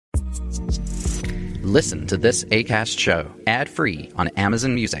Listen to this Acast show ad-free on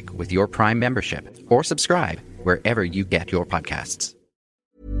Amazon Music with your Prime membership, or subscribe wherever you get your podcasts.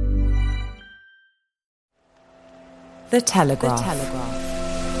 The Telegraph.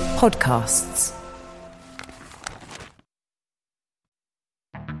 Podcasts.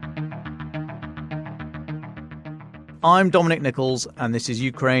 I'm Dominic Nicholls, and this is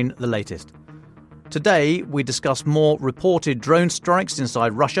Ukraine the Latest. Today, we discuss more reported drone strikes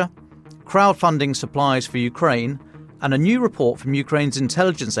inside Russia, crowdfunding supplies for Ukraine, and a new report from Ukraine's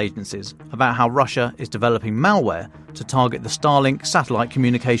intelligence agencies about how Russia is developing malware to target the Starlink satellite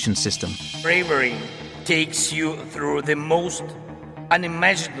communication system. Bravery takes you through the most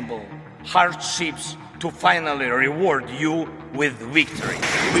unimaginable hardships to finally reward you with victory.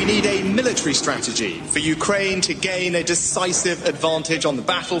 We need a military strategy for Ukraine to gain a decisive advantage on the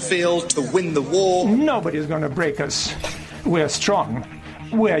battlefield, to win the war. Nobody's going to break us. We're strong.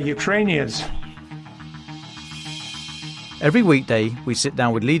 We're Ukrainians. Every weekday, we sit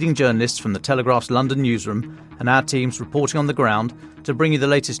down with leading journalists from the Telegraph's London newsroom and our teams reporting on the ground to bring you the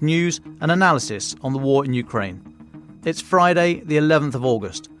latest news and analysis on the war in Ukraine. It's Friday, the 11th of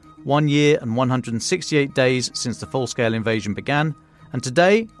August, 1 year and 168 days since the full-scale invasion began, and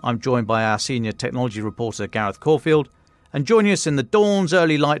today I'm joined by our senior technology reporter Gareth Caulfield, and joining us in the dawn's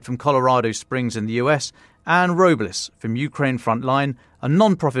early light from Colorado Springs in the US, Anne Robles from Ukraine Frontline, a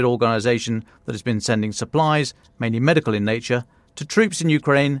non-profit organisation that has been sending supplies, mainly medical in nature, to troops in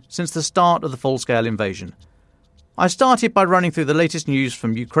Ukraine since the start of the full-scale invasion. I started by running through the latest news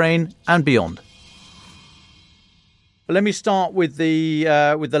from Ukraine and beyond. But let me start with the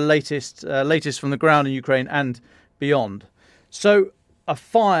latest from the ground in Ukraine and beyond. So a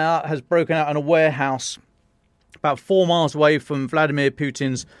fire has broken out in a warehouse about 4 miles away from Vladimir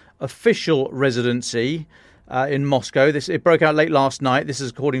Putin's official residency in Moscow. It broke out late last night. This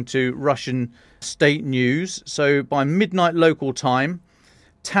is according to Russian state news. So by midnight local time,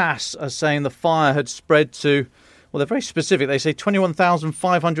 TASS are saying the fire had spread to, well, they're very specific. They say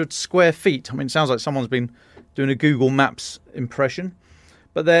 21,500 square feet. I mean, it sounds like someone's been doing a Google Maps impression.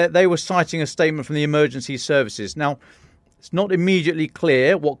 But they were citing a statement from the emergency services. Now, it's not immediately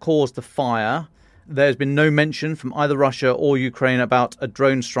clear what caused the fire. There's been no mention from either Russia or Ukraine about a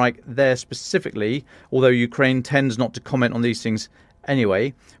drone strike there specifically, although Ukraine tends not to comment on these things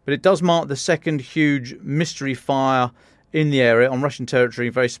anyway. But it does mark the second huge mystery fire in the area on Russian territory,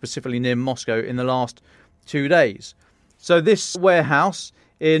 very specifically near Moscow, in the last 2 days. So this warehouse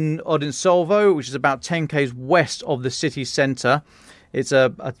in Odintsovo, which is about 10 k's west of the city centre, it's a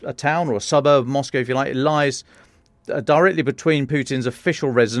town or a suburb of Moscow, if you like. It lies directly between Putin's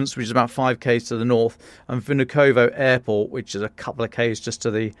official residence, which is about 5 k's to the north, and Vnukovo Airport, which is a couple of k's just to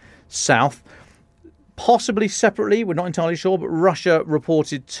the south. Possibly separately, we're not entirely sure, but Russia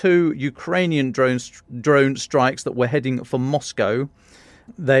reported 2 Ukrainian drone strikes that were heading for Moscow.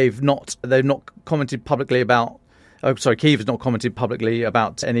 They've not commented publicly about. Kyiv has not commented publicly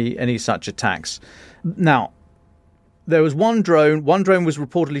about any such attacks. Now, there was one drone. One drone was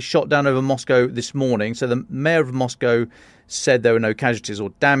reportedly shot down over Moscow this morning. So the mayor of Moscow said there were no casualties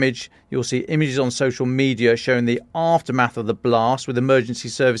or damage. You'll see images on social media showing the aftermath of the blast, with emergency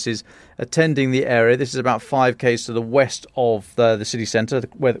services attending the area. This is about 5 k's to the west of the city centre,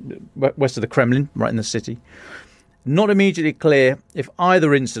 west of the Kremlin, right in the city. Not immediately clear if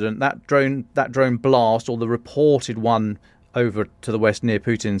either incident, that drone blast or the reported one over to the west near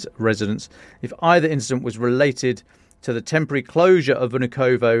Putin's residence, if either incident was related to the temporary closure of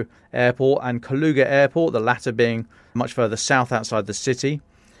Vnukovo Airport and Kaluga Airport, the latter being much further south outside the city.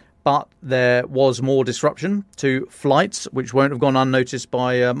 But there was more disruption to flights, which won't have gone unnoticed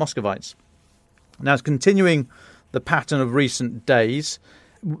by Muscovites. Now, it's continuing the pattern of recent days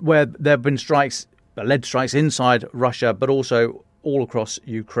where there have been alleged strikes inside Russia, but also all across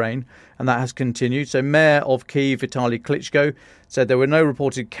Ukraine, and that has continued. So Mayor of Kyiv, Vitaly Klitschko, said there were no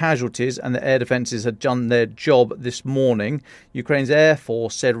reported casualties and the air defences had done their job this morning. Ukraine's Air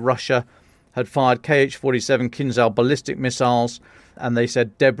Force said Russia had fired Kh-47 Kinzhal ballistic missiles, and they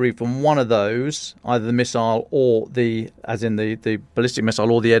said debris from one of those, either the missile or the ballistic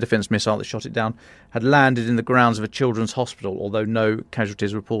missile or the air defence missile that shot it down, had landed in the grounds of a children's hospital, although no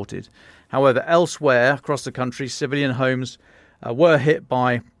casualties reported. However, elsewhere across the country, civilian homes were hit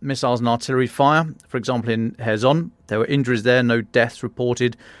by missiles and artillery fire. For example, in Kherson, there were injuries there, no deaths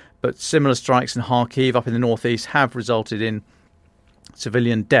reported, but similar strikes in Kharkiv up in the northeast have resulted in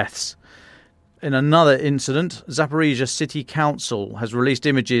civilian deaths. In another incident, Zaporizhzhia City Council has released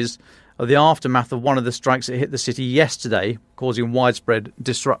images of the aftermath of one of the strikes that hit the city yesterday, causing widespread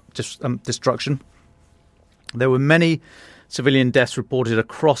destruction. There were many civilian deaths reported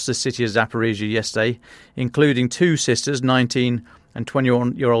across the city of Zaporizhia yesterday, including 2 sisters, 19 and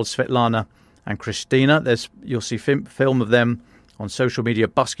 21-year-old Svetlana and Kristina. You'll see film of them on social media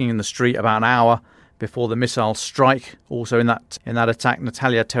busking in the street about an hour before the missile strike. Also in that attack,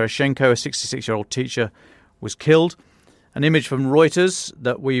 Natalia Terashenko, a 66-year-old teacher, was killed. An image from Reuters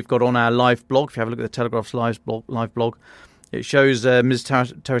that we've got on our live blog. If you have a look at the Telegraph's live blog, it shows Ms.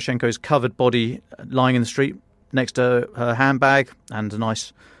 Terashenko's covered body lying in the street next to her handbag and a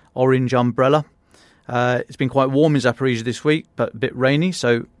nice orange umbrella. It's been quite warm in Zaporizhia this week, but a bit rainy,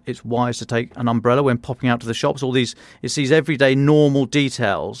 so it's wise to take an umbrella when popping out to the shops. It's these everyday normal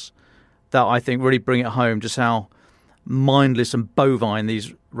details that I think really bring it home just how mindless and bovine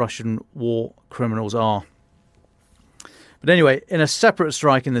these Russian war criminals are. But anyway, in a separate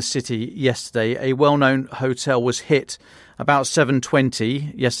strike in the city yesterday, a well-known hotel was hit about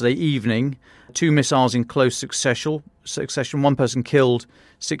 7:20 yesterday evening. 2 missiles in close succession. 1 person killed,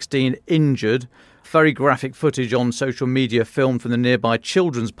 16 injured. Very graphic footage on social media filmed from the nearby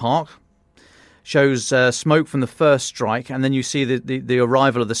children's park shows smoke from the first strike, and then you see the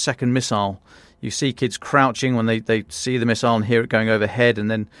arrival of the second missile. You see kids crouching when they see the missile and hear it going overhead,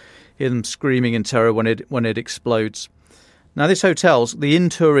 and then hear them screaming in terror when it explodes. Now, this hotel, the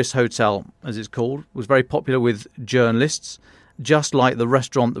Intourist Hotel, as it's called, was very popular with journalists, just like the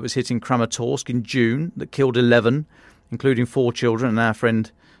restaurant that was hit in Kramatorsk in June that killed 11, including 4 children and our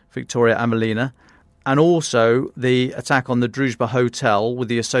friend Victoria Amelina, and also the attack on the Druzhba Hotel with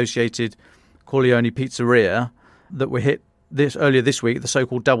the associated Corleone Pizzeria that were hit earlier this week, the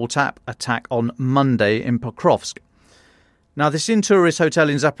so-called double tap attack on Monday in Pokrovsk. Now, this Intourist Hotel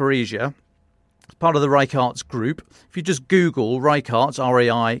in Zaporizhia, part of the Reikarts group. If you just Google Reikarts,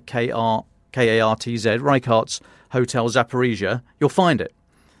 Reikartz, Reikarts Hotel Zaporizhia, you'll find it.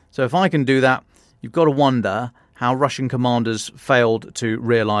 So if I can do that, you've got to wonder how Russian commanders failed to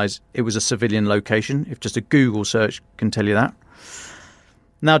realise it was a civilian location, if just a Google search can tell you that.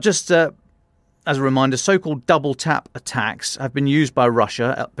 Now, just as a reminder, so-called double-tap attacks have been used by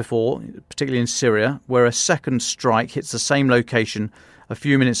Russia before, particularly in Syria, where a second strike hits the same location a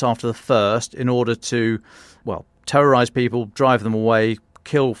few minutes after the first in order to, terrorise people, drive them away,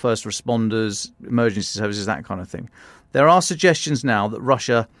 kill first responders, emergency services, that kind of thing. There are suggestions now that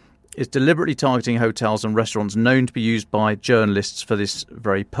Russia is deliberately targeting hotels and restaurants known to be used by journalists for this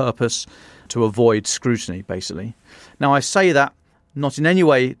very purpose, to avoid scrutiny, basically. Now, I say that not in any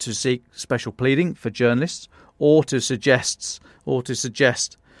way to seek special pleading for journalists or to suggest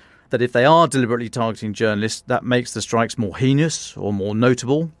that if they are deliberately targeting journalists, that makes the strikes more heinous or more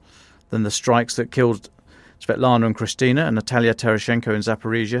notable than the strikes that killed Svetlana and Kristina and Natalia Terashenko in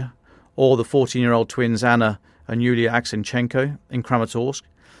Zaporizhia, or the 14-year-old twins Anna and Yulia Aksenchenko in Kramatorsk.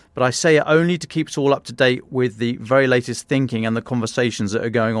 But I say it only to keep us all up to date with the very latest thinking and the conversations that are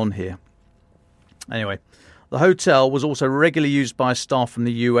going on here. Anyway, the hotel was also regularly used by staff from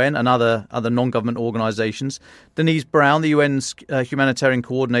the UN and other non-government organisations. Denise Brown, the UN's humanitarian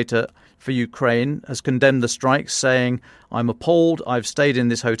coordinator for Ukraine, has condemned the strikes, saying, "I'm appalled. I've stayed in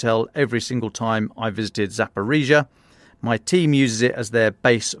this hotel every single time I visited Zaporizhia. My team uses it as their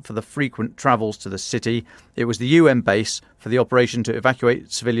base for the frequent travels to the city. It was the UN base for the operation to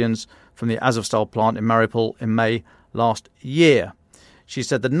evacuate civilians from the Azovstal plant in Mariupol in May last year." She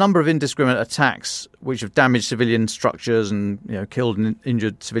said the number of indiscriminate attacks which have damaged civilian structures and killed and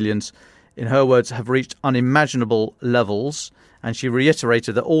injured civilians, in her words, have reached unimaginable levels. And she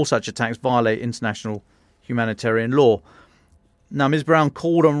reiterated that all such attacks violate international humanitarian law. Now, Ms. Brown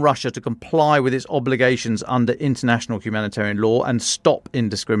called on Russia to comply with its obligations under international humanitarian law and stop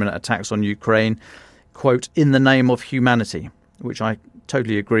indiscriminate attacks on Ukraine, quote, in the name of humanity, which I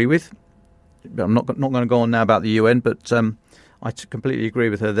totally agree with. I'm not going to go on now about the UN, but I completely agree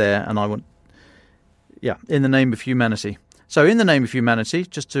with her there, and I want, in the name of humanity. So in the name of humanity,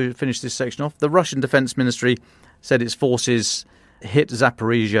 just to finish this section off, the Russian Defense Ministry said its forces hit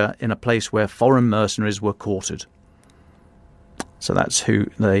Zaporizhia in a place where foreign mercenaries were quartered. So that's who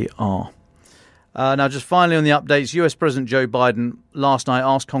they are. Now, just finally on the updates, US President Joe Biden last night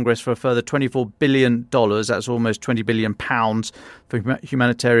asked Congress for a further $24 billion, that's almost £20 billion, for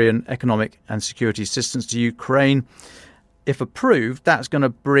humanitarian, economic and security assistance to Ukraine. If approved, that's going to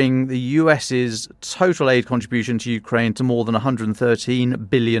bring the US's total aid contribution to Ukraine to more than $113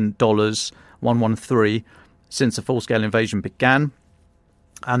 billion, 113, since the full-scale invasion began.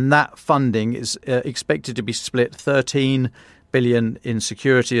 And that funding is expected to be split $13 billion in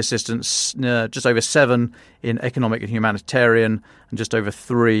security assistance, just over $7 in economic and humanitarian, and just over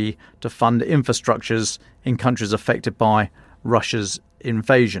 $3 to fund infrastructures in countries affected by Russia's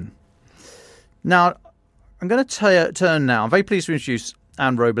invasion. Now, I'm going to turn now. I'm very pleased to introduce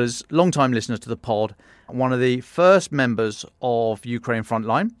Anne Robles, long-time listener to the pod, one of the first members of Ukraine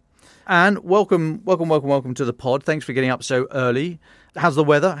Frontline. Anne, welcome to the pod. Thanks for getting up so early. How's the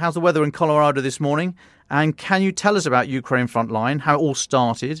weather? How's the weather in Colorado this morning? And can you tell us about Ukraine Frontline, how it all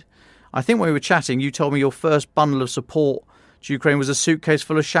started? I think when we were chatting, you told me your first bundle of support to Ukraine was a suitcase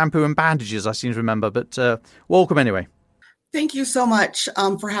full of shampoo and bandages, I seem to remember. But welcome anyway. Thank you so much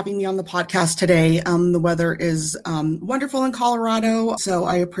for having me on the podcast today. The weather is wonderful in Colorado, so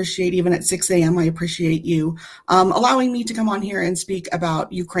I appreciate, even at 6 a.m., I appreciate you allowing me to come on here and speak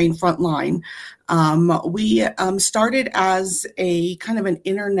about Ukraine Frontline. We started as a kind of an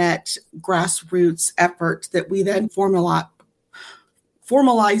internet grassroots effort that we then formalized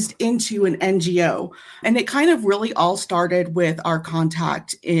into an NGO. And it kind of really all started with our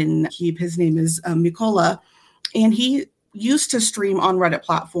contact in Kyiv. His name is Mykola, and he used to stream on Reddit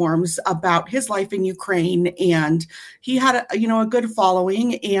platforms about his life in Ukraine, and he had a good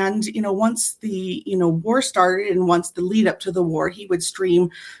following. And once the war started, and once the lead up to the war, he would stream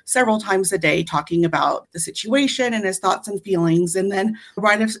several times a day talking about the situation and his thoughts and feelings. And then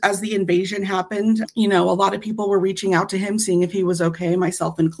right as the invasion happened, a lot of people were reaching out to him, seeing if he was okay,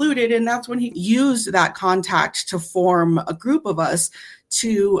 myself included. And that's when he used that contact to form a group of us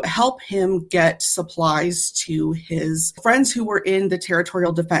to help him get supplies to his friends who were in the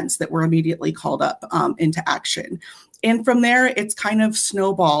territorial defense that were immediately called up into action. And from there, it's kind of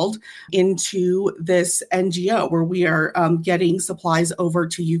snowballed into this NGO where we are getting supplies over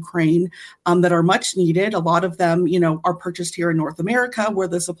to Ukraine that are much needed. A lot of them, are purchased here in North America, where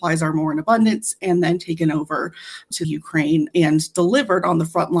the supplies are more in abundance, and then taken over to Ukraine and delivered on the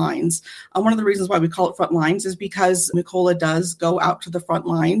front lines. One of the reasons why we call it front lines is because Mykola does go out to the front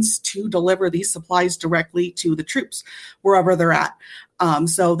lines to deliver these supplies directly to the troops, wherever they're at.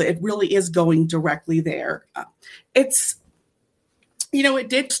 So that it really is going directly there. It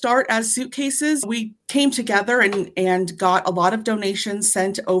did start as suitcases. We came together and got a lot of donations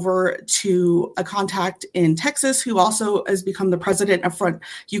sent over to a contact in Texas, who also has become the president of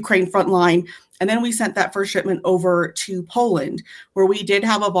Ukraine Frontline. And then we sent that first shipment over to Poland, where we did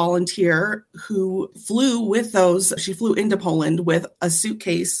have a volunteer who flew with those. She flew into Poland with a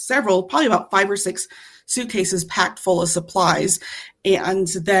suitcase, probably about 5 or 6 suitcases packed full of supplies, and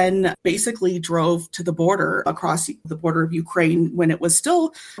then basically drove to the border, across the border of Ukraine, when it was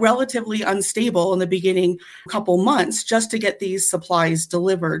still relatively unstable in the beginning couple months, just to get these supplies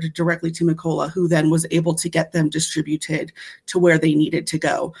delivered directly to Mykola, who then was able to get them distributed to where they needed to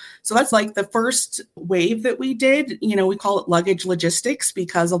go. So that's like the first wave that we did. We call it luggage logistics,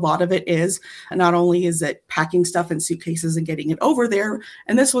 because a lot of it is, not only is it packing stuff in suitcases and getting it over there,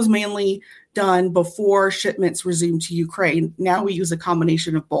 and this was mainly done before shipments resumed to Ukraine. Now we use a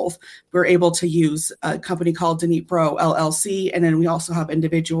combination of both. We're able to use a company called Dnipro LLC, and then we also have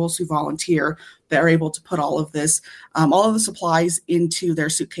individuals who volunteer that are able to put all of this, all of the supplies into their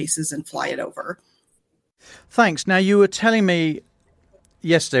suitcases and fly it over. Thanks. Now, you were telling me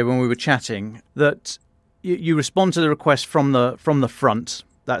yesterday when we were chatting that you respond to the request from the front.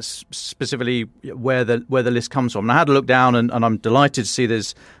 That's specifically where the list comes from. And I had a look down, and I'm delighted to see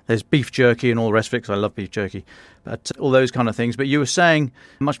there's beef jerky and all the rest of it, because I love beef jerky, but all those kind of things. But you were saying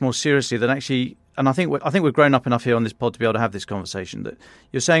much more seriously that actually, and I think we've grown up enough here on this pod to be able to have this conversation, that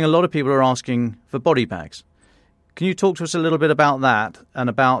you're saying a lot of people are asking for body bags. Can you talk to us a little bit about that, and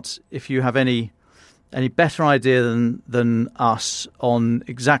about if you have any better idea than us on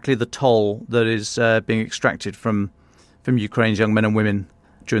exactly the toll that is being extracted from Ukraine's young men and women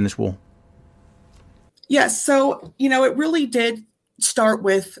during this war? Yes. So, it really did start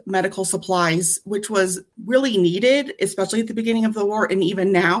with medical supplies, which was really needed, especially at the beginning of the war. And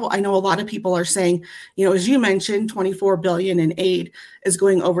even now, I know a lot of people are saying, as you mentioned, $24 billion in aid is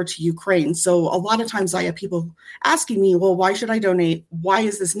going over to Ukraine. So a lot of times I have people asking me, well, why should I donate? Why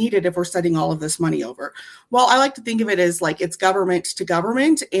is this needed if we're sending all of this money over? Well, I like to think of it as like it's government to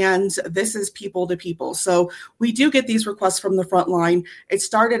government, and this is people to people. So we do get these requests from the front line. It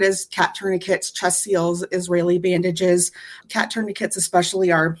started as cat tourniquets, chest seals, Israeli bandages. Cat tourniquets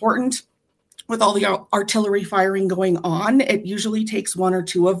especially are important. With all the artillery firing going on, it usually takes 1 or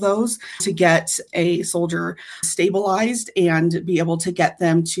 2 of those to get a soldier stabilized and be able to get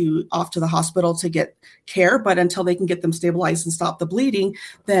them off to the hospital to get care. But until they can get them stabilized and stop the bleeding,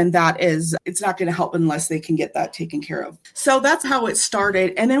 then it's not going to help unless they can get that taken care of. So that's how it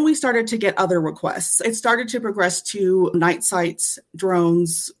started. And then we started to get other requests. It started to progress to night sights,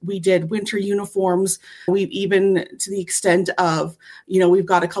 drones. We did winter uniforms. We've even, to the extent of, we've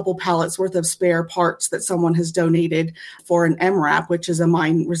got a couple pallets worth of spare parts that someone has donated for an MRAP, which is a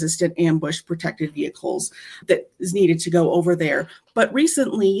mine-resistant ambush protected vehicles that is needed to go over there. But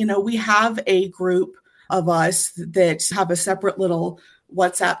recently, we have a group of us that have a separate little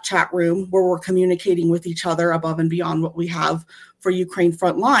WhatsApp chat room where we're communicating with each other above and beyond what we have for Ukraine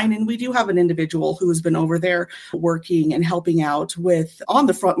Frontline. And we do have an individual who has been over there working and helping out on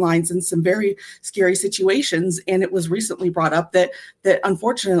the front lines in some very scary situations. And it was recently brought up that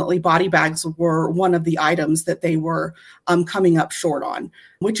unfortunately body bags were one of the items that they were coming up short on,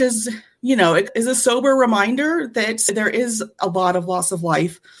 which is, it is a sober reminder that there is a lot of loss of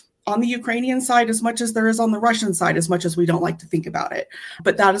life on the Ukrainian side as much as there is on the Russian side, as much as we don't like to think about it.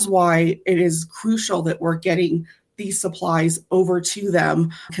 But that is why it is crucial that we're getting these supplies over to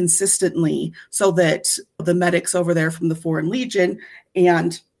them consistently so that the medics over there from the Foreign Legion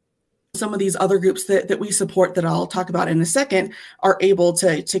and some of these other groups that we support that I'll talk about in a second are able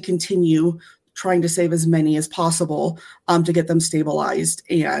to continue trying to save as many as possible to get them stabilized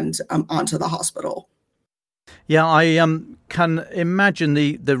and onto the hospital. Yeah, I can imagine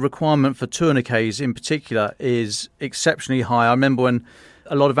the requirement for tourniquets in particular is exceptionally high. I remember when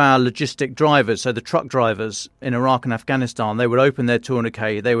a lot of our logistic drivers, so the truck drivers in Iraq and Afghanistan, they would open their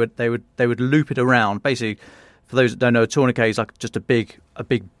tourniquet, they would loop it around. Basically, for those that don't know, a tourniquet is like just a big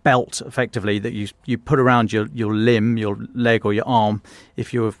belt, effectively, that you put around your limb, your leg or your arm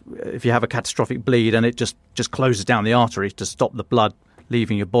if you have a catastrophic bleed, and it just closes down the artery to stop the blood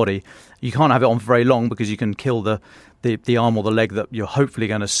leaving your body. You can't have it on for very long because you can kill the arm or the leg that you're hopefully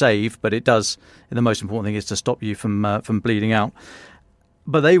going to save, but it does. The most important thing is to stop you from bleeding out.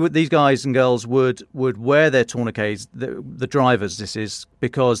 But these guys and girls would wear their tourniquets, the drivers, this is,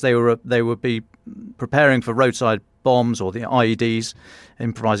 because they would be preparing for roadside bombs or the IEDs,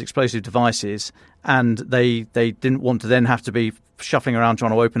 improvised explosive devices, and they didn't want to then have to be shuffling around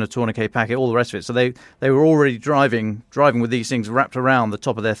trying to open a tourniquet packet, all the rest of it. So they were already driving with these things wrapped around the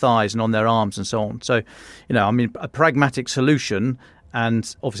top of their thighs and on their arms and so on. So, a pragmatic solution,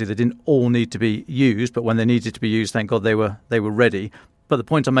 and obviously they didn't all need to be used, but when they needed to be used, thank God they were ready. But the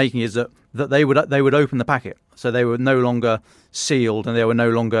point I'm making is that they would open the packet, so they were no longer sealed and they were no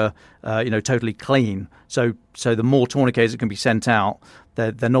longer totally clean. So the more tourniquets that can be sent out,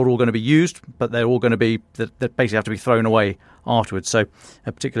 they're not all going to be used, but they're all going to be that basically have to be thrown away afterwards. So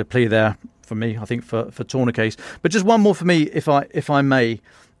a particular plea there for me, I think, for tourniquets. But just one more for me, if I may,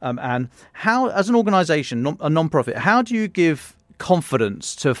 Anne. How, as an organisation, a non-profit, how do you give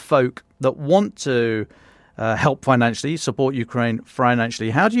confidence to folk that want to help financially, support Ukraine financially?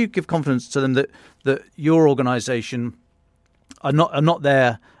 How do you give confidence to them that your organisation are not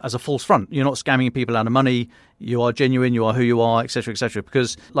there as a false front? You're not scamming people out of money. You are genuine. You are who you are, etc., etc.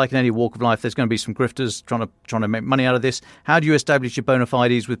 Because, like in any walk of life, there's going to be some grifters trying to make money out of this. How do you establish your bona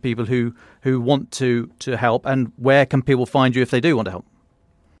fides with people who want to help, and where can people find you if they do want to help?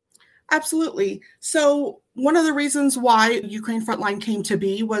 Absolutely. So one of the reasons why Ukraine Frontline came to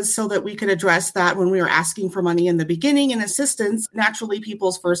be was so that we could address that when we were asking for money in the beginning and assistance. Naturally,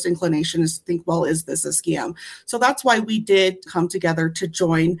 people's first inclination is to think, well, is this a scam? So that's why we did come together to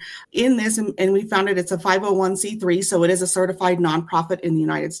join in this. And we found it's a 501c3. So it is a certified nonprofit in the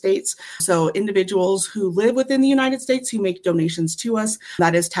United States. So individuals who live within the United States who make donations to us,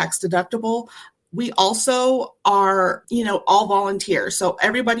 that is tax deductible. We also are, all volunteers. So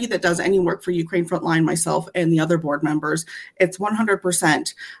everybody that does any work for Ukraine Frontline, myself and the other board members, it's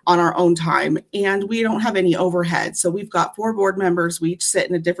 100% on our own time. And we don't have any overhead. So we've got 4 board members. We each sit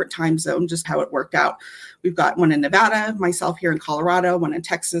in a different time zone, just how it worked out. We've got one in Nevada, myself here in Colorado, one in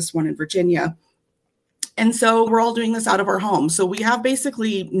Texas, one in Virginia. And so we're all doing this out of our homes. So we have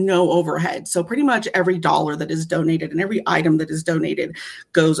basically no overhead. So pretty much every dollar that is donated and every item that is donated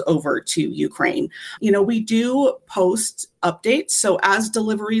goes over to Ukraine. We do post updates. So as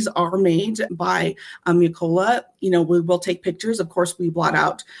deliveries are made by Mykola, we will take pictures. Of course, we blot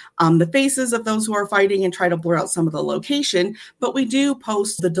out the faces of those who are fighting and try to blur out some of the location, but we do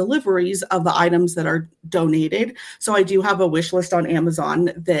post the deliveries of the items that are donated. So I do have a wish list on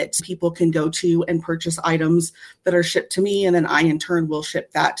Amazon that people can go to and purchase items that are shipped to me. And then I, in turn, will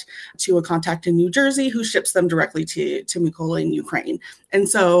ship that to a contact in New Jersey who ships them directly to Mykola in Ukraine. And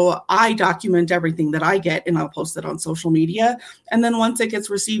so I document everything that I get and I'll post it on social media. And then once it gets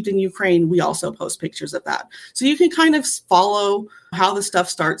received in Ukraine, we also post pictures of that. So you can kind of follow how the stuff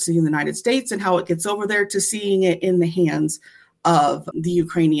starts in the United States and how it gets over there to seeing it in the hands of the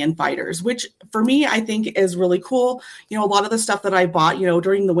Ukrainian fighters, which for me, I think is really cool. A lot of the stuff that I bought,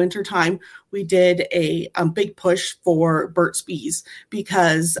 during the winter time we did a big push for Burt's Bees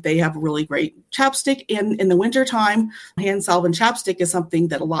because they have a really great chapstick. And in the wintertime, hand salve and chapstick is something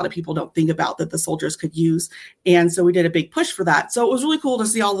that a lot of people don't think about that the soldiers could use. And so we did a big push for that. So it was really cool to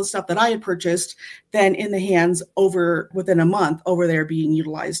see all the stuff that I had purchased then in the hands over within a month over there being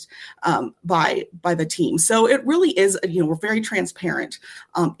utilized by the team. So it really is, we're very transparent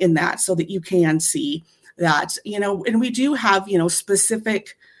in that so that you can see that, and we do have,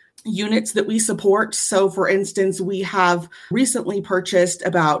 specific units that we support. So for instance, we have recently purchased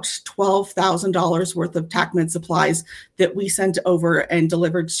about $12,000 worth of TACMED supplies that we sent over and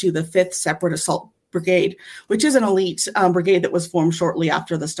delivered to the 5th Separate Assault Brigade, which is an elite brigade that was formed shortly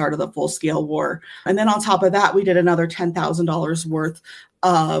after the start of the full-scale war. And then on top of that, we did another $10,000 worth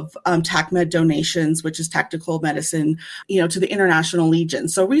of TACMED donations, which is tactical medicine, to the International Legion.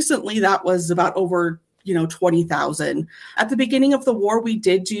 So recently that was about over 20,000. At the beginning of the war, we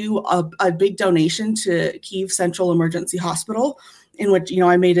did do a big donation to Kyiv Central Emergency Hospital, in which,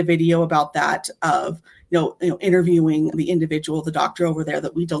 I made a video about that of, interviewing the individual, the doctor over there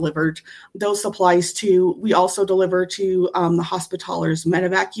that we delivered those supplies to. We also deliver to the Hospitalers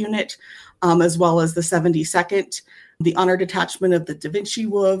Medevac unit, as well as the 72nd, the Honor Detachment of the Da Vinci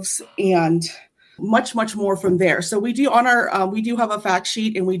Wolves, and much, much more from there. So we do we do have a fact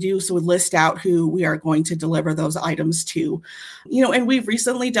sheet, and we list out who we are going to deliver those items to, and we've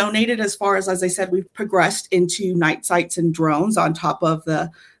recently donated as I said, we've progressed into night sights and drones on top of the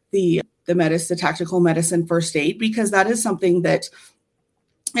tactical medicine first aid, because that is something that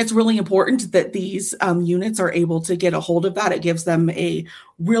it's really important that these units are able to get a hold of that. It gives them a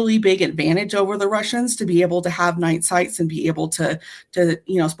really big advantage over the Russians to be able to have night sights and be able to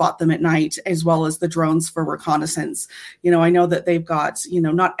spot them at night, as well as the drones for reconnaissance. I know that they've got,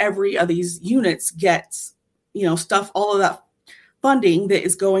 not every of these units gets, stuff, all of that funding that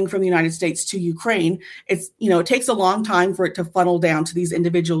is going from the United States to Ukraine. It's, it takes a long time for it to funnel down to these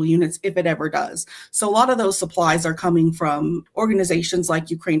individual units, if it ever does. So a lot of those supplies are coming from organizations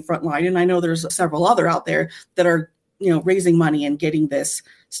like Ukraine Frontline. And I know there's several other out there that are, raising money and getting this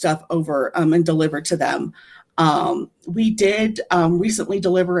stuff over and delivered to them. We did recently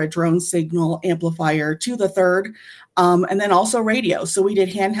deliver a drone signal amplifier to the 3rd, and then also radio. So we did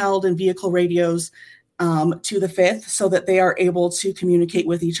handheld and vehicle radios to the 5th, so that they are able to communicate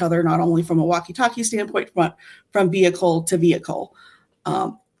with each other, not only from a walkie-talkie standpoint, but from vehicle to vehicle.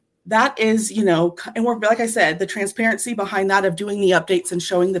 That is, and we're, like I said, the transparency behind that of doing the updates and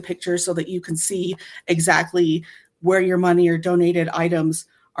showing the pictures so that you can see exactly where your money or donated items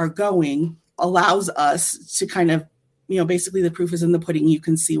are going allows us to kind of, basically the proof is in the pudding. You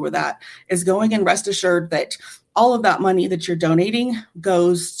can see where that is going, and rest assured that all of that money that you're donating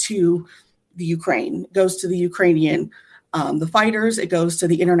goes to the Ukraine, goes to the Ukrainian, the fighters. It goes to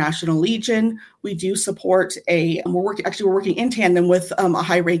the International Legion. We do support we're working in tandem with a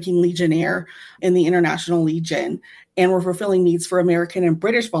high-ranking legionnaire in the International Legion, and we're fulfilling needs for American and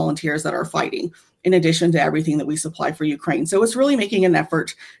British volunteers that are fighting, in addition to everything that we supply for Ukraine. So it's really making an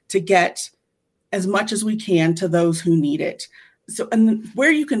effort to get as much as we can to those who need it. So, and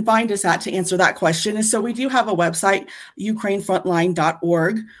where you can find us at to answer that question is, so we do have a website,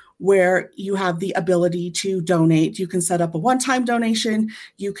 ukrainefrontline.org, where you have the ability to donate. You can set up a one-time donation.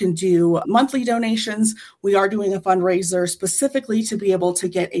 You can do monthly donations. We are doing a fundraiser specifically to be able to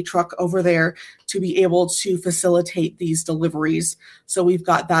get a truck over there to be able to facilitate these deliveries. So we've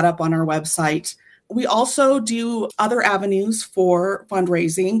got that up on our website. We also do other avenues for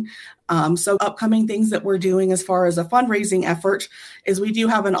fundraising. So upcoming things that we're doing as far as a fundraising effort is we do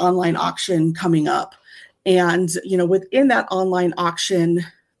have an online auction coming up. And, within that online auction,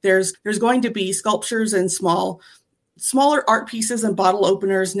 there's going to be sculptures and smaller art pieces and bottle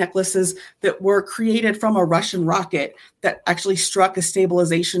openers, necklaces that were created from a Russian rocket that actually struck a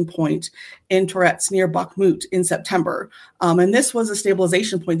stabilization point in Torets near Bakhmut in September. And this was a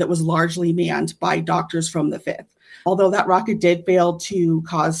stabilization point that was largely manned by doctors from the 5th. Although that rocket did fail to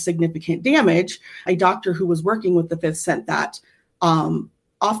cause significant damage, a doctor who was working with the 5th sent that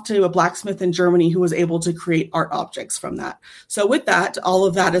off to a blacksmith in Germany who was able to create art objects from that. So with that, all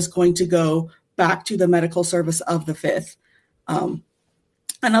of that is going to go back to the medical service of the 5th.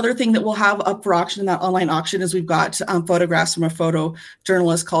 Another thing that we'll have up for auction in that online auction is we've got photographs from a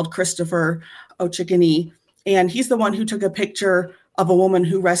photojournalist called Christopher Ochigany. And he's the one who took a picture of a woman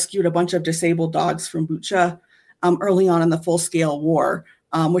who rescued a bunch of disabled dogs from Bucha early on in the full-scale war,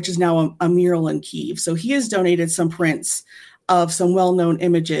 which is now a mural in Kyiv. So he has donated some prints of some well-known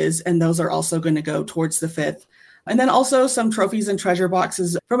images, and those are also going to go towards the 5th. And then also some trophies and treasure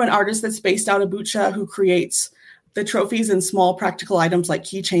boxes from an artist that's based out of Bucha who creates the trophies and small practical items like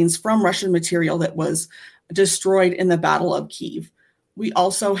keychains from Russian material that was destroyed in the Battle of Kyiv. We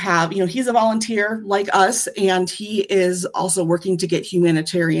also have, he's a volunteer like us, and he is also working to get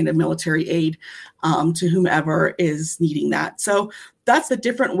humanitarian and military aid to whomever is needing that. So that's the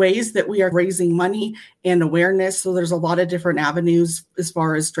different ways that we are raising money and awareness. So there's a lot of different avenues as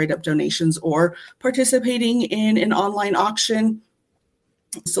far as straight up donations or participating in an online auction.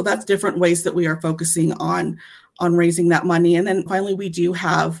 So that's different ways that we are focusing on raising that money. And then finally, we do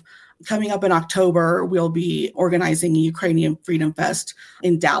have coming up in October, we'll be organizing a Ukrainian Freedom Fest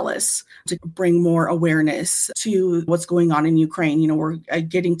in Dallas to bring more awareness to what's going on in Ukraine. We're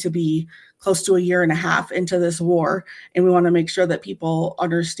getting to be close to a year and a half into this war, and we want to make sure that people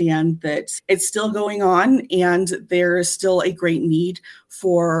understand that it's still going on and there is still a great need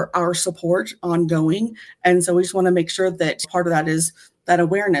for our support ongoing. And so we just want to make sure that part of that is that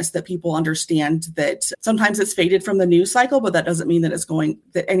awareness, that people understand that sometimes it's faded from the news cycle, but that doesn't mean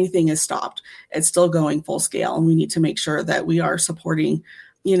that anything is stopped. It's still going full scale. And we need to make sure that we are supporting,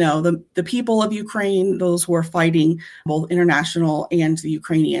 the people of Ukraine, those who are fighting, both international and the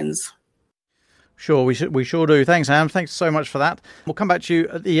Ukrainians. Sure, we sure do. Thanks, Am. Thanks so much for that. We'll come back to you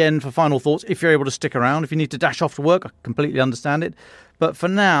at the end for final thoughts if you're able to stick around. If you need to dash off to work, I completely understand it. But for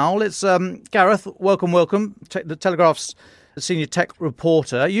now, let's, Gareth, welcome. The Telegraph's senior tech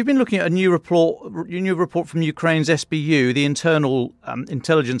reporter. You've been looking at a new report from Ukraine's SBU, the internal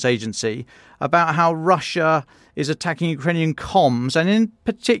intelligence agency, about how Russia is attacking Ukrainian comms, and in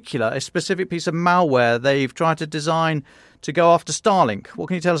particular, a specific piece of malware they've tried to design to go after Starlink. What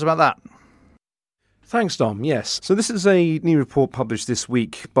can you tell us about that? Thanks, Dom. Yes. So this is a new report published this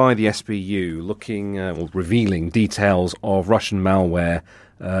week by the SBU revealing details of Russian malware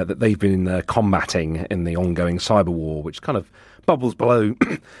that they've been combating in the ongoing cyber war, which kind of bubbles below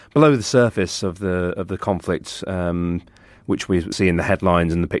the surface of the conflict, which we see in the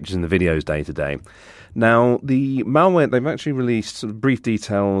headlines and the pictures and the videos day to day. Now, the malware, they've actually released sort of brief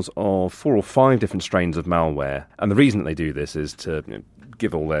details of 4 or 5 different strains of malware. And the reason that they do this is to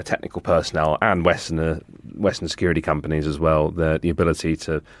give all their technical personnel and Western security companies as well the ability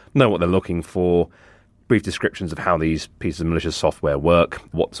to know what they're looking for, brief descriptions of how these pieces of malicious software work,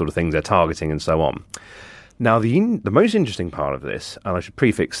 what sort of things they're targeting, and so on. Now, the most interesting part of this, and I should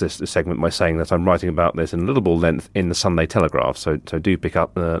prefix this segment by saying that I'm writing about this in a little more length in the Sunday Telegraph, so do pick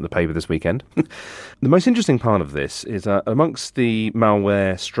up the paper this weekend. The most interesting part of this is amongst the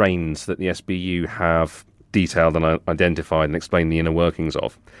malware strains that the SBU have detailed and identified and explained the inner workings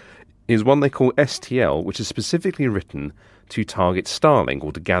of, is one they call STL, which is specifically written to target Starlink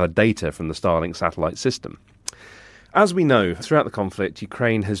or to gather data from the Starlink satellite system. As we know, throughout the conflict,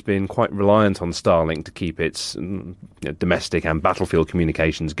 Ukraine has been quite reliant on Starlink to keep its domestic and battlefield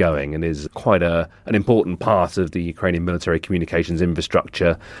communications going, and is quite an important part of the Ukrainian military communications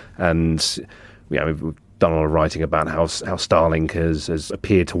infrastructure. And we've done a lot of writing about how Starlink has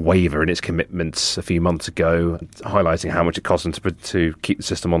appeared to waver in its commitments a few months ago, highlighting how much it costs them to keep the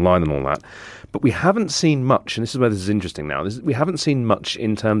system online and all that. But we haven't seen much, and this is where this is interesting now, we haven't seen much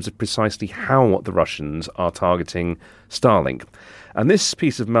in terms of precisely how the Russians are targeting Starlink. And this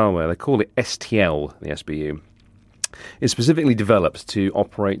piece of malware, they call it STL, the SBU, is specifically developed to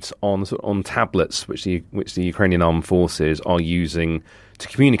operate on tablets which the Ukrainian armed forces are using to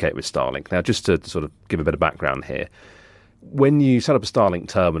communicate with Starlink. Now, just to sort of give a bit of background here, when you set up a Starlink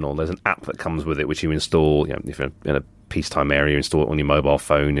terminal, there's an app that comes with it which you install. If you're in a peacetime area, you install it on your mobile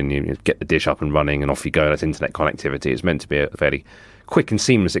phone and you get the dish up and running, and off you go. That's internet connectivity. It's meant to be a fairly quick and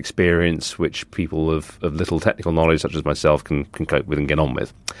seamless experience which people of little technical knowledge, such as myself, can cope with and get on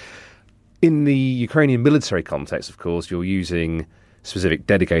with. In the Ukrainian military context, of course, you're using specific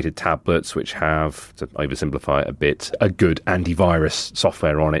dedicated tablets which have, to oversimplify it a bit, a good antivirus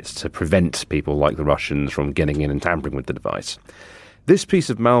software on it to prevent people like the Russians from getting in and tampering with the device. This piece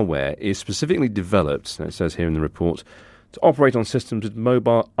of malware is specifically developed, it says here in the report, to operate on systems with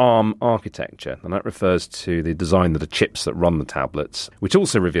mobile ARM architecture, and that refers to the design of the chips that run the tablets, which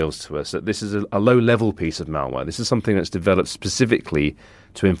also reveals to us that this is a low-level piece of malware. This is something that's developed specifically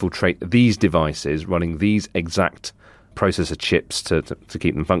to infiltrate these devices running these exact processor chips to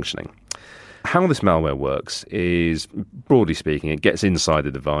keep them functioning. How this malware works is, broadly speaking, it gets inside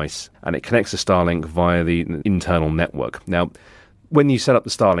the device and it connects to Starlink via the internal network. Now, when you set up the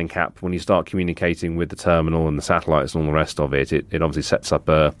Starlink app, when you start communicating with the terminal and the satellites and all the rest of it, it obviously sets up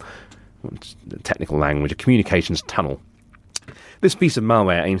a technical language, a communications tunnel. This piece of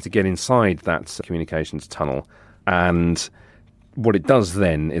malware aims to get inside that communications tunnel, and what it does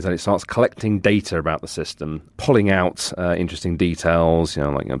then is that it starts collecting data about the system, pulling out interesting details,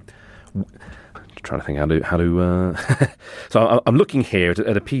 trying trying to think how to. So I'm looking here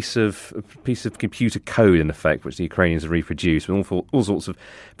at a piece of computer code, in effect, which the Ukrainians have reproduced, with all sorts of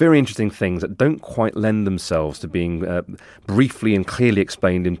very interesting things that don't quite lend themselves to being briefly and clearly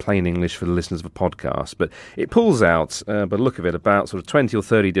explained in plain English for the listeners of a podcast. But it pulls out, by the look of it, about sort of 20 or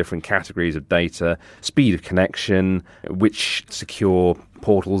 30 different categories of data, speed of connection, which secure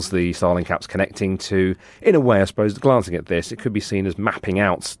portals the Starlink app's connecting to. In a way, I suppose, glancing at this, it could be seen as mapping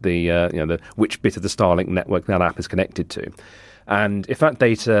out the which bit of the Starlink network that app is connected to. And if that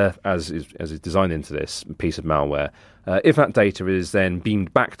data, as is designed into this piece of malware, if that data is then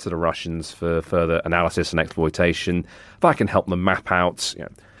beamed back to the Russians for further analysis and exploitation, that can help them map out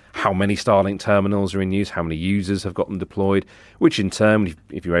how many Starlink terminals are in use, how many users have got them deployed, which in turn,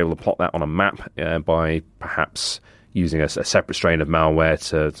 if you're able to plot that on a map by perhaps using a separate strain of malware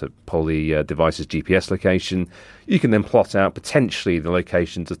to pull the device's GPS location, you can then plot out potentially the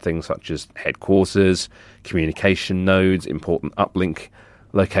locations of things such as headquarters, communication nodes, important uplink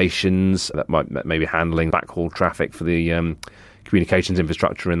locations that might be handling backhaul traffic for the communications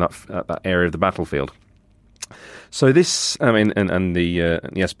infrastructure in that area of the battlefield. So this, and the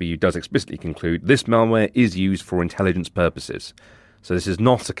SBU does explicitly conclude this malware is used for intelligence purposes. So this is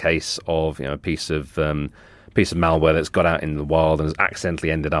not a case of a piece of malware that's got out in the wild and has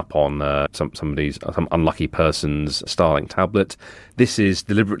accidentally ended up on some unlucky person's Starlink tablet. This is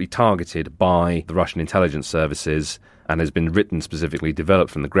deliberately targeted by the Russian intelligence services and has been written specifically,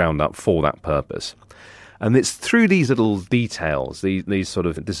 developed from the ground up for that purpose. And it's through these little details, these sort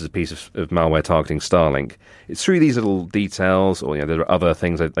of, this is a piece of malware targeting Starlink. It's through these little details, or there are other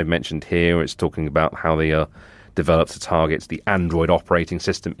things they've mentioned here. It's talking about how they are developed to target the Android operating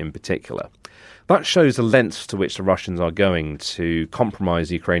system in particular. That shows the lengths to which the Russians are going to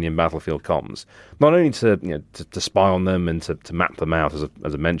compromise Ukrainian battlefield comms, not only to spy on them and to map them out, as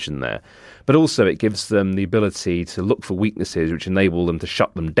I mentioned there, but also it gives them the ability to look for weaknesses which enable them to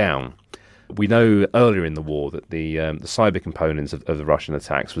shut them down. We know earlier in the war that the cyber components of the Russian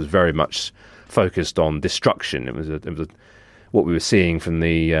attacks was very much focused on destruction. It was what we were seeing from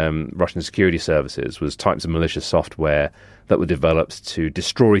the Russian security services was types of malicious software that were developed to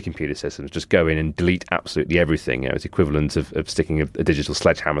destroy computer systems, just go in and delete absolutely everything. It's equivalent of sticking a digital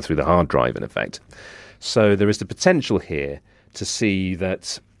sledgehammer through the hard drive, in effect. So there is the potential here to see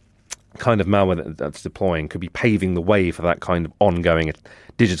that kind of malware that's deploying could be paving the way for that kind of ongoing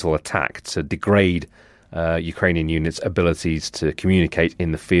digital attack to degrade Ukrainian units' abilities to communicate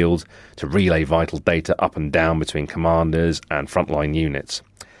in the field, to relay vital data up and down between commanders and frontline units.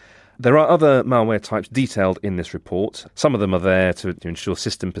 There are other malware types detailed in this report. Some of them are there to ensure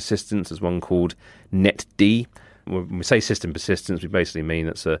system persistence. There's one called NetD. When we say system persistence, we basically mean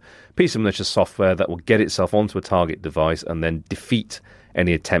it's a piece of malicious software that will get itself onto a target device and then defeat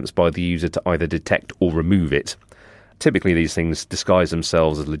any attempts by the user to either detect or remove it. Typically, these things disguise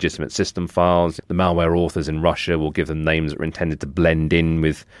themselves as legitimate system files. The malware authors in Russia will give them names that are intended to blend in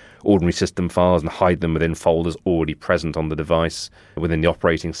with ordinary system files and hide them within folders already present on the device within the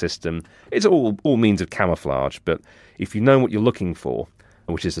operating system. It's all means of camouflage, but if you know what you're looking for,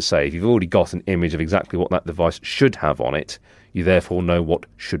 which is to say, if you've already got an image of exactly what that device should have on it, you therefore know what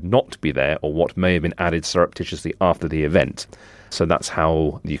should not be there or what may have been added surreptitiously after the event. So that's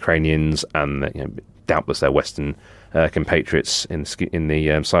how the Ukrainians and doubtless their Western compatriots in the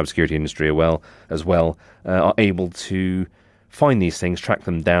cybersecurity industry as well are able to find these things, track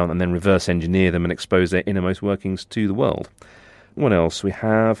them down, and then reverse engineer them and expose their innermost workings to the world. What else? We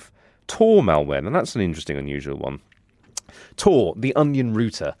have Tor malware, and that's an interesting, unusual one. Tor, the onion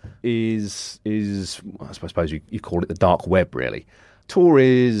router, is I suppose you call it the dark web, really. Tor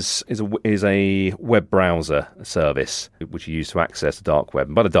is a web browser service which you use to access the dark web.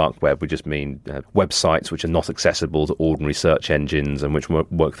 And by the dark web, we just mean websites which are not accessible to ordinary search engines and which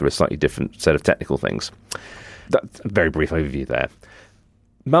work through a slightly different set of technical things. That's a very brief overview there.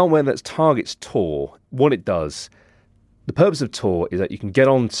 Malware that targets Tor, what it does, the purpose of Tor is that you can get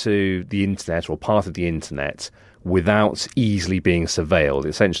onto the internet or part of the internet without easily being surveilled.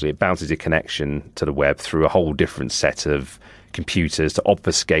 Essentially, it bounces your connection to the web through a whole different set of computers to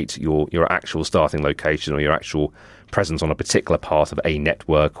obfuscate your actual starting location or your actual presence on a particular part of a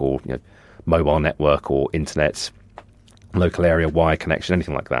network or mobile network or internet, local area wire connection,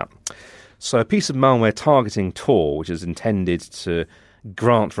 anything like that. So a piece of malware targeting Tor, which is intended to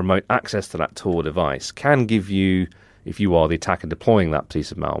grant remote access to that Tor device, can give you, if you are the attacker deploying that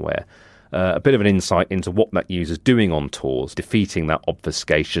piece of malware, a bit of an insight into what that user's doing on Tors, defeating that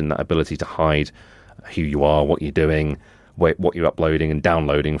obfuscation, that ability to hide who you are, what you're doing, what you're uploading and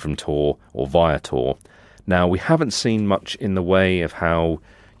downloading from Tor or via Tor. Now, we haven't seen much in the way of how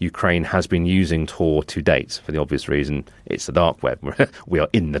Ukraine has been using Tor to date, for the obvious reason it's the dark web. We are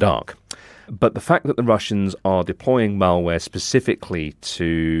in the dark. But the fact that the Russians are deploying malware specifically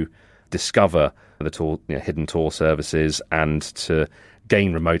to discover the Tor, hidden Tor services and to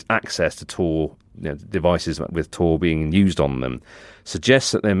gain remote access to Tor devices with Tor being used on them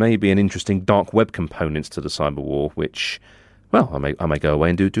suggests that there may be an interesting dark web component to the cyber war, which, well, I may go away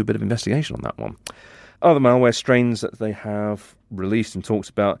and do a bit of investigation on that one. Other malware strains that they have released and talked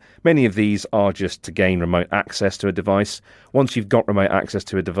about, many of these are just to gain remote access to a device. Once you've got remote access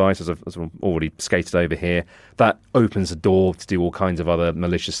to a device, as I've already skated over here, that opens the door to do all kinds of other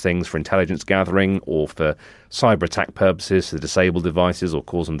malicious things for intelligence gathering or for cyber attack purposes, to disable devices or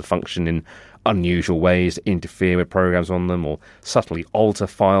cause them to function in unusual ways, interfere with programs on them or subtly alter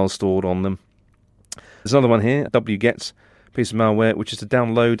files stored on them. There's another one here, wget piece of malware, which is to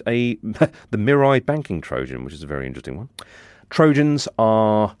download the Mirai banking Trojan, which is a very interesting one. Trojans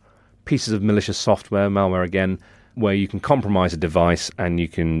are pieces of malicious software, malware again, where you can compromise a device and you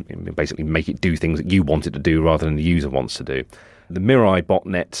can basically make it do things that you want it to do rather than the user wants to do. The Mirai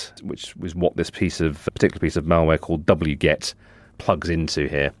botnet, which was what this particular piece of malware called wget plugs into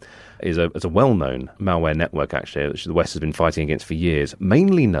here, is a well-known malware network, actually, which the West has been fighting against for years,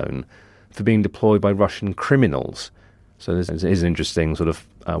 mainly known for being deployed by Russian criminals. So this is an interesting sort of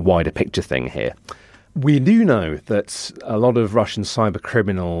wider picture thing here. We do know that a lot of Russian cyber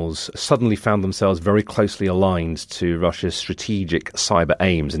criminals suddenly found themselves very closely aligned to Russia's strategic cyber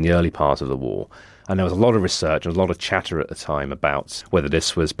aims in the early part of the war. And there was a lot of research and a lot of chatter at the time about whether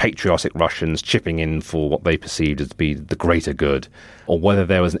this was patriotic Russians chipping in for what they perceived as to be the greater good, or whether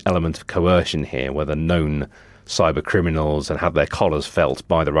there was an element of coercion here, whether known cyber criminals had had their collars felt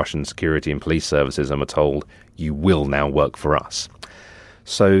by the Russian security and police services and were told, you will now work for us.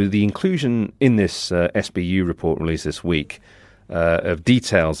 So the inclusion in this SBU report released this week of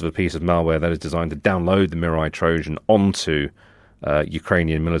details of a piece of malware that is designed to download the Mirai Trojan onto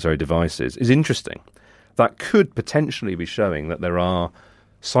Ukrainian military devices is interesting. That could potentially be showing that there are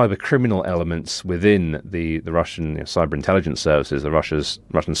cyber criminal elements within the Russian cyber intelligence services, the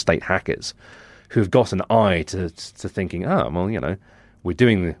Russian state hackers, who've got an eye to thinking, we're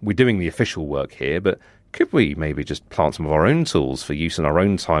doing the official work here, but could we maybe just plant some of our own tools for use in our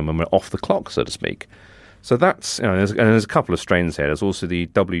own time when we're off the clock, so to speak? So that's, there's a couple of strains here. There's also the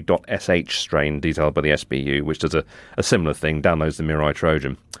w.sh strain detailed by the SBU, which does a similar thing, downloads the Mirai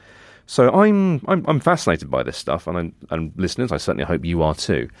Trojan. So I'm fascinated by this stuff, and listeners, I certainly hope you are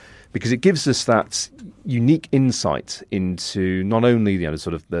too, because it gives us that unique insight into not only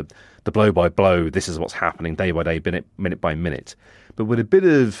sort of the blow by blow, this is what's happening day by day, minute by minute, but with a bit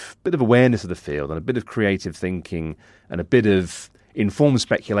of awareness of the field and a bit of creative thinking and a bit of informed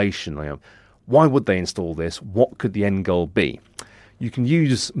speculation. Why would they install this? What could the end goal be? You can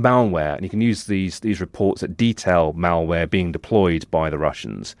use malware, and you can use these reports that detail malware being deployed by the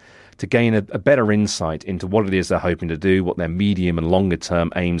Russians to gain a better insight into what it is they're hoping to do, what their medium and longer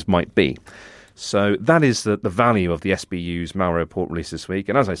term aims might be. So that is the value of the SBU's malware report released this week.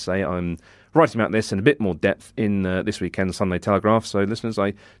 And as I say, I'm writing about this in a bit more depth in this weekend's Sunday Telegraph. So listeners,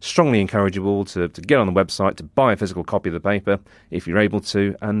 I strongly encourage you all to get on the website, to buy a physical copy of the paper if you're able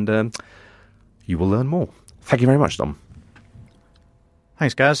to, and you will learn more. Thank you very much, Dom.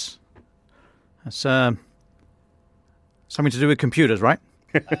 Thanks, Gaz. That's something to do with computers, right?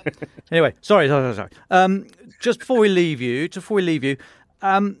 Anyway, sorry. Just before we leave you,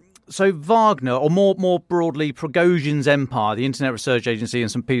 so Wagner, or more broadly, Prigozhin's empire, the Internet Research Agency in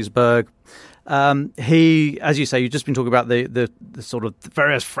St. Petersburg, he, as you say, you've just been talking about the sort of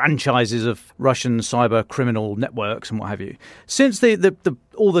various franchises of Russian cyber criminal networks and what have you. Since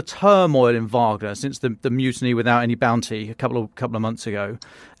all the turmoil in Wagner, since the mutiny without any bounty a couple of months ago,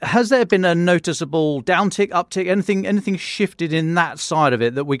 has there been a noticeable downtick, uptick, anything shifted in that side of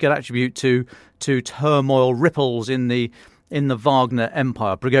it that we could attribute to turmoil, ripples in the Wagner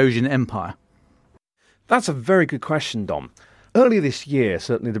empire, Prigozhin empire? That's a very good question, Dom. Earlier this year,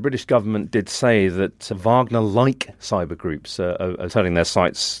 certainly the British government did say that Wagner-like cyber groups are turning their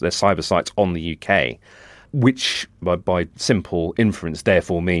cyber sites on the UK, which by simple inference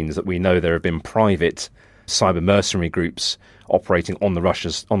therefore means that we know there have been private cyber mercenary groups operating on the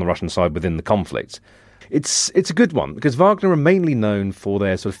Russian side within the conflict. It's a good one, because Wagner are mainly known for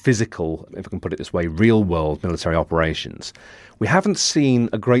their sort of physical, if I can put it this way, real-world military operations. We haven't seen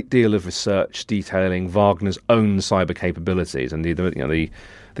a great deal of research detailing Wagner's own cyber capabilities, and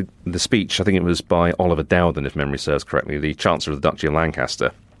the speech, I think it was by Oliver Dowden, if memory serves correctly, the Chancellor of the Duchy of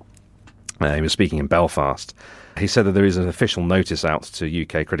Lancaster, He was speaking in Belfast. He said that there is an official notice out to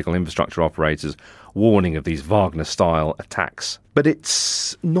UK critical infrastructure operators warning of these Wagner-style attacks. But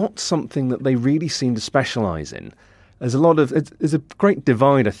it's not something that they really seem to specialise in. There's a great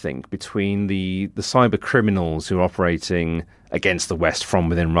divide, I think, between the cyber criminals who are operating against the West from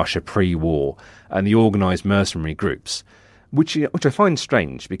within Russia pre-war and the organised mercenary groups, which I find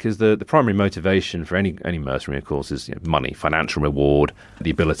strange, because the primary motivation for any mercenary, of course, is money, financial reward,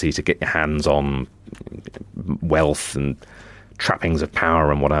 the ability to get your hands on wealth and trappings of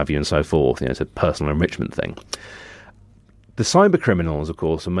power and what have you and so forth. It's a personal enrichment thing. The cyber criminals, of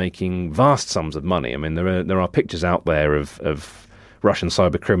course, are making vast sums of money. I mean, there are pictures out there of Russian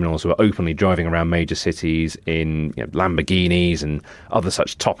cyber criminals who are openly driving around major cities in Lamborghinis and other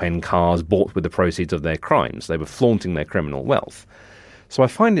such top-end cars bought with the proceeds of their crimes. They were flaunting their criminal wealth. So I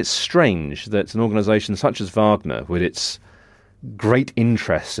find it strange that an organisation such as Wagner, with its great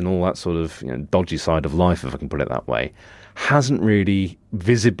interest in all that sort of dodgy side of life, if I can put it that way, hasn't really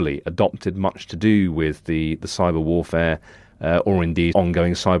visibly adopted much to do with the cyber warfare or indeed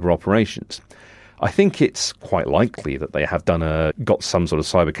ongoing cyber operations. I think it's quite likely that they have got some sort of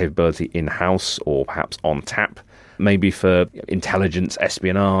cyber capability in-house or perhaps on tap, maybe for intelligence,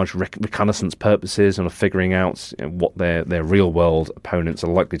 espionage, reconnaissance purposes, and figuring out what their real-world opponents are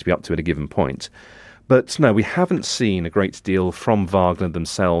likely to be up to at a given point. But no, we haven't seen a great deal from Wagner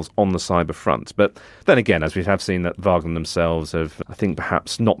themselves on the cyber front. But then again, as we have seen, that Wagner themselves have, I think,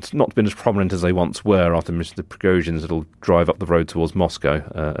 perhaps not been as prominent as they once were after Mr. Prigozhin's little drive up the road towards Moscow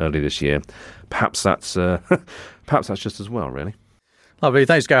early this year. Perhaps that's just as well, really. Lovely,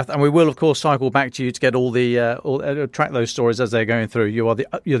 thanks, Gareth. And we will, of course, cycle back to you to get all track those stories as they're going through. You're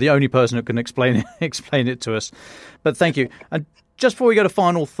the only person who can explain it to us. But thank you. And just before we go to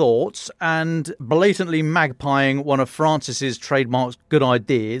final thoughts, and blatantly magpieing one of Francis's trademark's good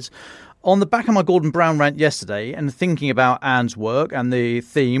ideas, on the back of my Gordon Brown rant yesterday and thinking about Anne's work and the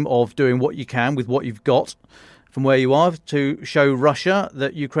theme of doing what you can with what you've got from where you are to show Russia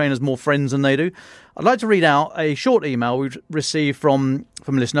that Ukraine has more friends than they do, I'd like to read out a short email we've received from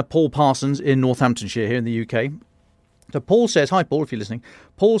listener Paul Parsons in Northamptonshire here in the UK. So Paul says, hi Paul, if you're listening.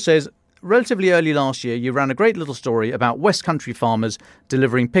 Paul says, relatively early last year, you ran a great little story about West Country farmers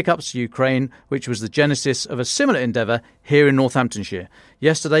delivering pickups to Ukraine, which was the genesis of a similar endeavour here in Northamptonshire.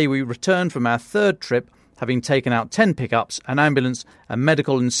 Yesterday, we returned from our third trip, having taken out 10 pickups, an ambulance, and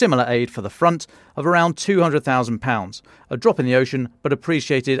medical and similar aid for the front of around £200,000. A drop in the ocean, but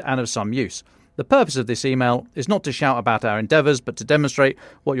appreciated and of some use. The purpose of this email is not to shout about our endeavours, but to demonstrate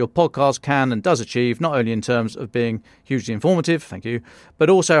what your podcast can and does achieve, not only in terms of being hugely informative, thank you, but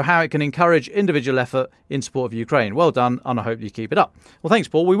also how it can encourage individual effort in support of Ukraine. Well done, and I hope you keep it up. Well, thanks,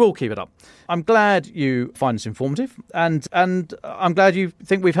 Paul. We will keep it up. I'm glad you find this informative, and I'm glad you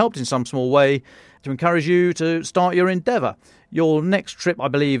think we've helped in some small way to encourage you to start your endeavour. Your next trip, I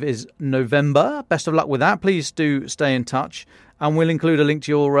believe, is November. Best of luck with that. Please do stay in touch. And we'll include a link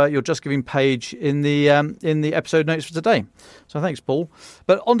to your Just Giving page in the episode notes for today. So thanks, Paul.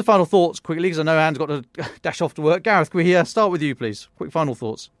 But on to final thoughts quickly, because I know Anne's got to dash off to work. Gareth, can we start with you, please? Quick final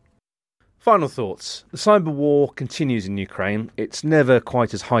thoughts. Final thoughts. The cyber war continues in Ukraine. It's never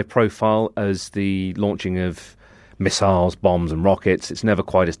quite as high profile as the launching of missiles, bombs and rockets. It's never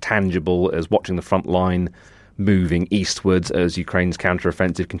quite as tangible as watching the front line moving eastwards as Ukraine's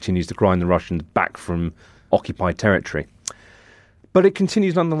counter-offensive continues to grind the Russians back from occupied territory. But it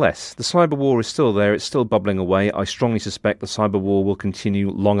continues nonetheless. The cyber war is still there. It's still bubbling away. I strongly suspect the cyber war will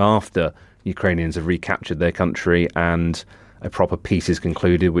continue long after Ukrainians have recaptured their country and a proper peace is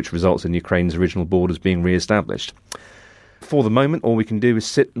concluded, which results in Ukraine's original borders being re-established. For the moment, all we can do is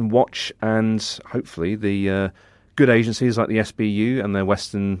sit and watch, and hopefully the good agencies like the SBU and their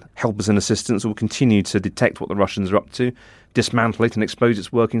Western helpers and assistants will continue to detect what the Russians are up to, dismantle it and expose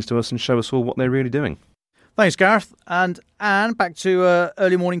its workings to us and show us all what they're really doing. Thanks, Gareth. And Anne, back to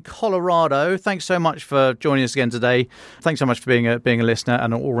early morning Colorado. Thanks so much for joining us again today. Thanks so much for being a listener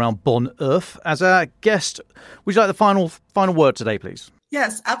and an all-round bon earth. As a guest, would you like the final word today, please?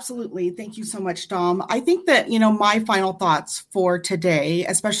 Yes, absolutely. Thank you so much, Dom. I think that, my final thoughts for today,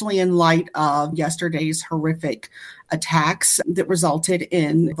 especially in light of yesterday's horrific attacks that resulted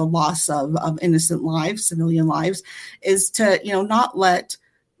in the loss of innocent lives, civilian lives, is to, not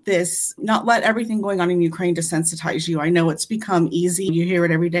let everything going on in Ukraine desensitize you. I know it's become easy. You hear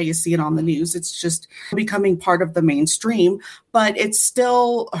it every day. You see it on the news. It's just becoming part of the mainstream, but it's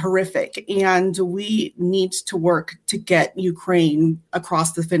still horrific. And we need to work to get Ukraine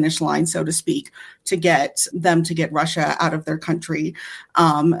across the finish line, so to speak, to get Russia out of their country,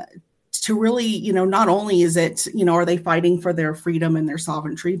 to really, not only is it, are they fighting for their freedom and their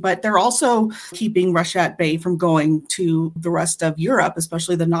sovereignty, but they're also keeping Russia at bay from going to the rest of Europe,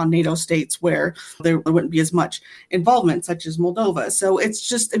 especially the non-NATO states where there wouldn't be as much involvement, such as Moldova. So it's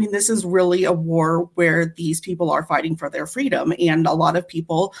just, this is really a war where these people are fighting for their freedom. And a lot of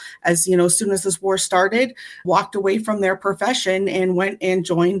people, as soon as this war started, walked away from their profession and went and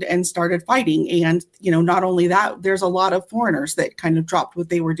joined and started fighting. And, not only that, there's a lot of foreigners that kind of dropped what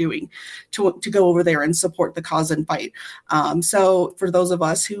they were doing to go over there and support the cause and fight. So for those of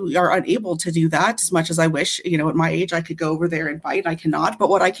us who are unable to do that, as much as I wish, at my age, I could go over there and fight, I cannot. But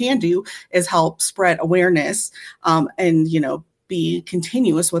what I can do is help spread awareness and, be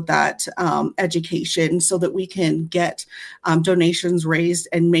continuous with that education so that we can get donations raised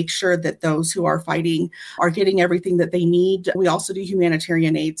and make sure that those who are fighting are getting everything that they need. We also do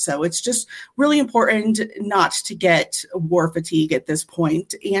humanitarian aid. So it's just really important not to get war fatigue at this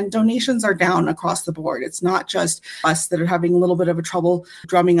point. And donations are down across the board. It's not just us that are having a little bit of a trouble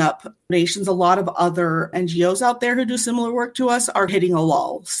drumming up donations. A lot of other NGOs out there who do similar work to us are hitting a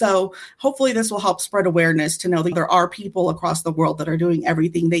lull. So hopefully this will help spread awareness to know that there are people across the world that are doing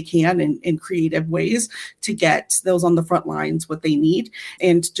everything they can in creative ways to get those on the front lines what they need,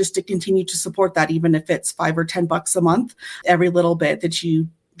 and just to continue to support that, even if it's $5 or $10 a month. Every little bit that you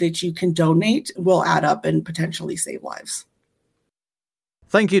can donate will add up and potentially save lives.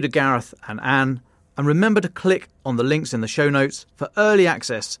 Thank you to Gareth and Anne, and remember to click on the links in the show notes for early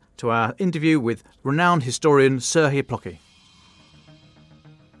access to our interview with renowned historian Serhiy Plokhy.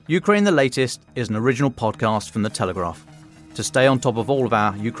 Ukraine the Latest is an original podcast from The Telegraph. To stay on top of all of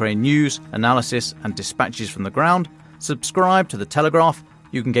our Ukraine news, analysis and dispatches from the ground, subscribe to The Telegraph.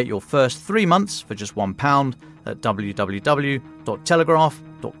 You can get your first 3 months for just £1 at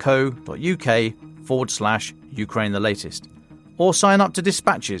www.telegraph.co.uk/Ukraine the Latest. Or sign up to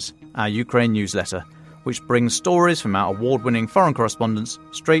Dispatches, our Ukraine newsletter, which brings stories from our award-winning foreign correspondents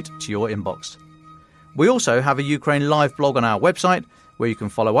straight to your inbox. We also have a Ukraine live blog on our website, where you can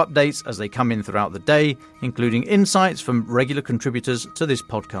follow updates as they come in throughout the day, including insights from regular contributors to this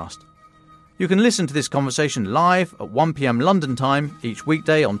podcast. You can listen to this conversation live at 1 p.m. London time each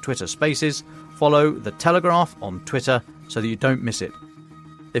weekday on Twitter Spaces. Follow The Telegraph on Twitter so that you don't miss it.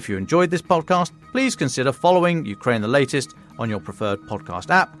 If you enjoyed this podcast, please consider following Ukraine the Latest on your preferred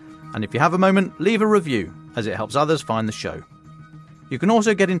podcast app. And if you have a moment, leave a review, as it helps others find the show. You can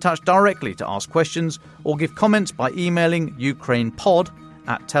also get in touch directly to ask questions or give comments by emailing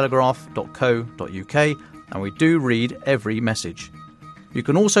ukrainepod@telegraph.co.uk, and we do read every message. You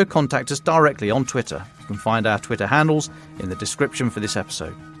can also contact us directly on Twitter. You can find our Twitter handles in the description for this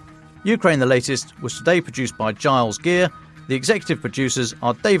episode. Ukraine the Latest was today produced by Giles Gear. The executive producers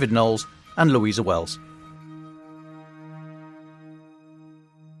are David Knowles and Louisa Wells.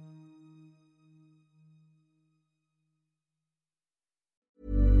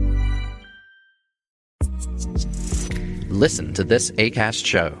 Listen to this Acast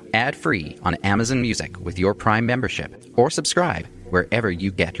show ad-free on Amazon Music with your Prime membership, or subscribe wherever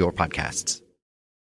you get your podcasts.